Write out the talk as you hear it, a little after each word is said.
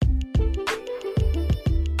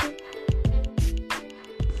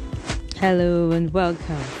Hello and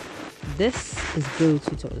welcome. This is Bill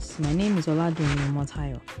Tutors. My name is Oladunni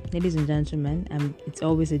Motayo. Ladies and gentlemen, it's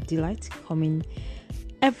always a delight coming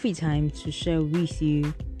every time to share with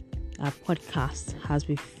you our podcast as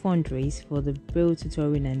we fundraise for the Braille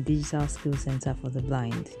Tutoring and Digital Skills Center for the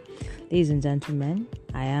Blind. Ladies and gentlemen,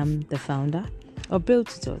 I am the founder of Braille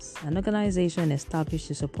Tutors, an organization established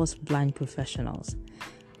to support blind professionals.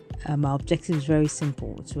 Our objective is very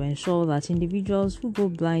simple: to ensure that individuals who go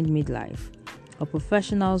blind midlife or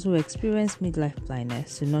professionals who experience midlife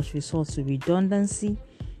blindness do not resort to redundancy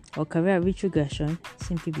or career retrogression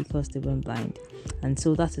simply because they went blind. And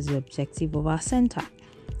so that is the objective of our center: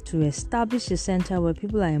 to establish a center where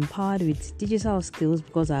people are empowered with digital skills,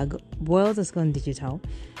 because our world has gone digital,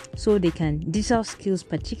 so they can digital skills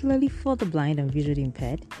particularly for the blind and visually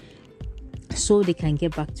impaired, so they can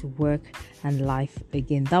get back to work and life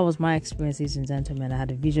again. That was my experience, ladies and gentlemen. I had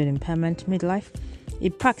a visual impairment midlife.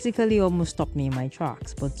 It practically almost stopped me in my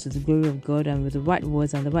tracks, but to the glory of God and with the right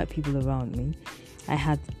words and the right people around me, I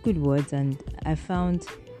had good words and I found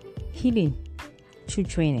healing through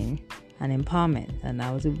training and empowerment, and I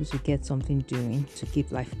was able to get something doing to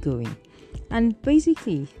keep life going. And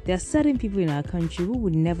basically, there are certain people in our country who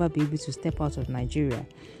would never be able to step out of Nigeria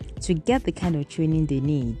to get the kind of training they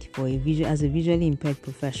need for as a visually impaired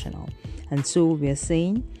professional. And so we are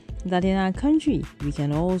saying that in our country, we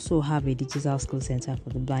can also have a digital skills center for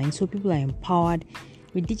the blind, so people are empowered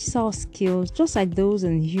with digital skills just like those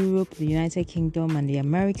in Europe, the United Kingdom, and the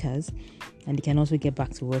Americas, and they can also get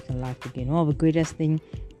back to work and life again. One of the greatest things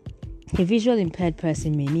a visual impaired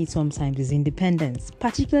person may need sometimes is independence,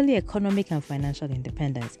 particularly economic and financial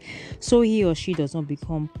independence, so he or she does not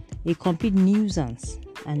become a complete nuisance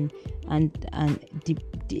and a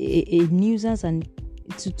nuisance and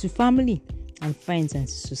to family and friends and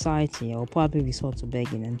society, or probably resort to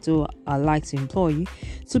begging. And so I'd like to implore you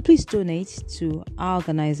to please donate to our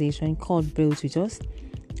organization called Braille Tutors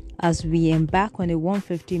as we embark on a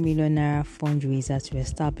 150 million naira fundraiser to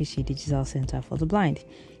establish a digital center for the blind.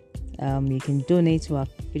 You can donate to our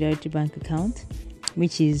Fidelity Bank account,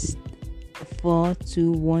 which is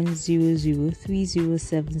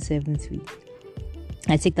 42100307773.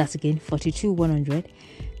 I take that again: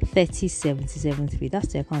 42100307773. That's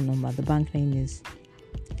the account number. The bank name is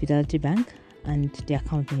Fidelity Bank, and the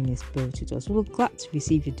account name is Braille Tutors. We're glad to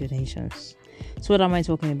receive your donations. So, what am I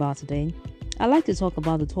talking about today? I like to talk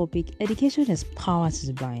about the topic: education is power to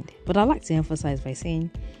the blind. But I like to emphasize by saying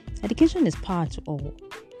education is power to all.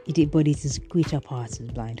 But it is greater power to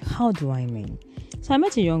the blind. How do I mean? So I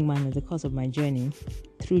met a young man in the course of my journey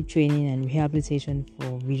through training and rehabilitation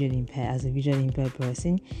for visually impaired, as a visually impaired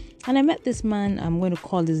person. And I met this man. I'm going to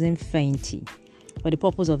call his name Fehinti for the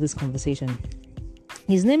purpose of this conversation.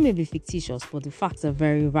 His name may be fictitious, but the facts are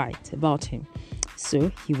very right about him.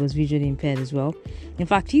 So he was visually impaired as well. In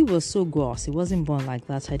fact, he was so gross. He wasn't born like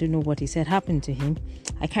that. I don't know what he said happened to him.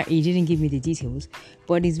 He didn't give me the details,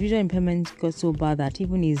 but his visual impairment got so bad that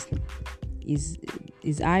even his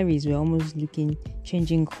iris were almost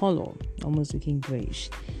changing color, almost looking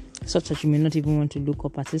grayish, such that you may not even want to look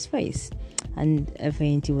up at his face. And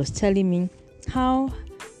Fehinti was telling me how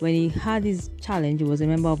when he had his challenge, he was a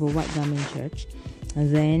member of a white garment church.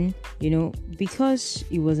 And then, because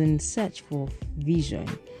he was in search for vision,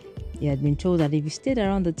 he had been told that if he stayed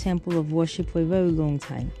around the temple of worship for a very long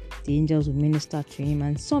time, the angels would minister to him,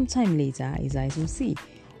 and sometime later his eyes would see.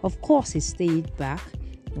 Of course, he stayed back.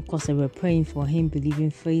 Of course, they were praying for him, believing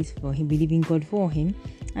faith for him, believing God for him,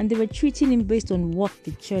 and they were treating him based on what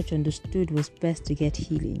the church understood was best to get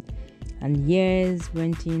healing. And years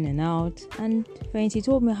went in and out, and Fehinti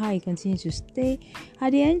told me how he continued to stay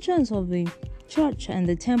at the entrance of the church and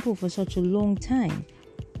the temple for such a long time,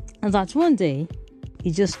 and that one day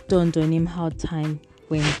it just dawned on him how time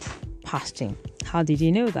went past him. How did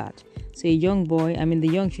he know that? So the young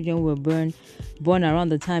children were born around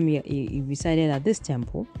the time he resided at this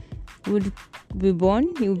temple, would be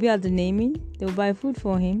born, he would be at the naming, they would buy food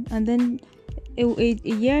for him, and then a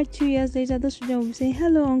year, 2 years later, those children would say,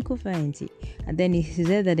 "Hello, Uncle Fehinti." And then he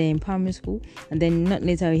said that they're in primary school, and then not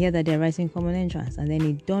later we hear that they're writing common entrance, and then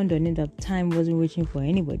it dawned on him that time wasn't waiting for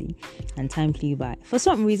anybody, and time flew by. For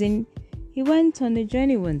some reason, he went on a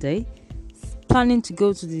journey one day, planning to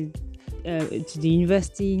go to the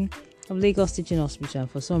University of Lagos Teaching Hospital, and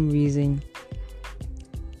for some reason,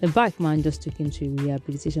 the bike man just took him to a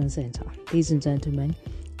rehabilitation center. Ladies and gentlemen,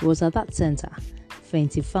 it was at that center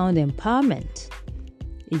Fehinti found empowerment.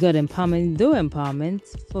 He got empowerment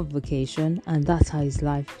for vocation, and that's how his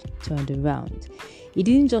life turned around. He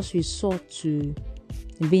didn't just resort to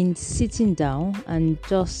being sitting down and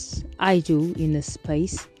just idle in a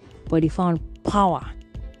space, but he found power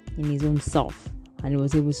in his own self, and he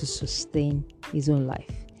was able to sustain his own life.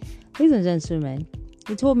 Ladies and gentlemen,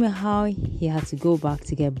 he told me how he had to go back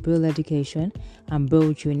to get braille education and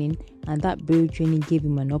braille training, and that braille training gave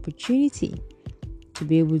him an opportunity to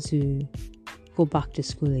be able to go back to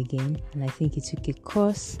school again. And I think he took a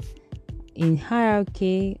course in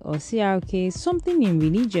hierarchy or CRK, something in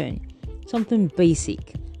religion, something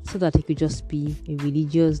basic, so that he could just be a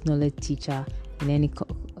religious knowledge teacher in any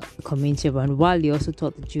community. And while he also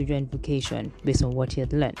taught the children vocation based on what he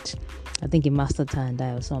had learned. I think he mastered tie and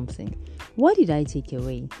dye or something. What did I take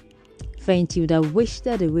away? Fehinti would have wished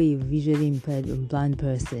that away a visually impaired and blind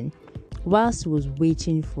person whilst he was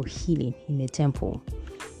waiting for healing in a temple.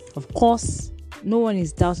 Of course, no one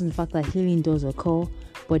is doubting the fact that healing does occur,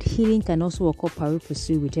 but healing can also occur pari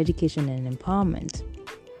passu with education and empowerment.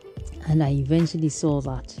 And I eventually saw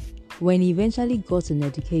that when he eventually got an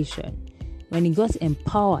education, when he got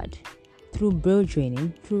empowered through braille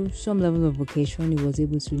training, through some level of vocation, he was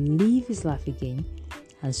able to live his life again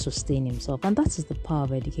and sustain himself. And that is the power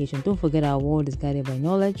of education. Don't forget, our world is guided by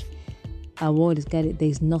knowledge. Our world is guided. There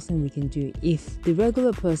is nothing we can do. If the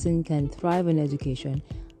regular person can thrive in education,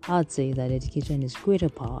 I'd say that education is greater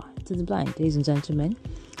power to the blind. Ladies and gentlemen,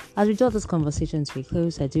 as we draw this conversation to a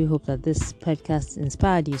close, I do hope that this podcast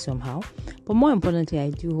inspired you somehow. But more importantly, I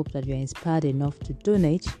do hope that you're inspired enough to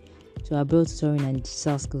donate to our Braille Tutoring and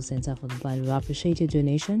Digital Skills Center for the Blind. We appreciate your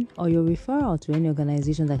donation or your referral to any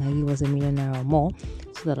organization that can give us ₦1 million or more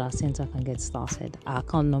so that our center can get started. Our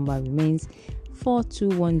account number remains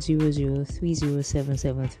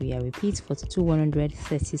 42100307773. I repeat,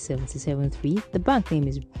 42100307773. The bank name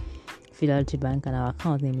is Fidelity Bank and our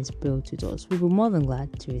account name is Braille Tutors. We'll be more than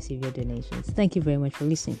glad to receive your donations. Thank you very much for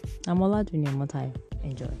listening. I'm Oladunni Omotayo.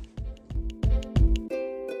 Enjoy.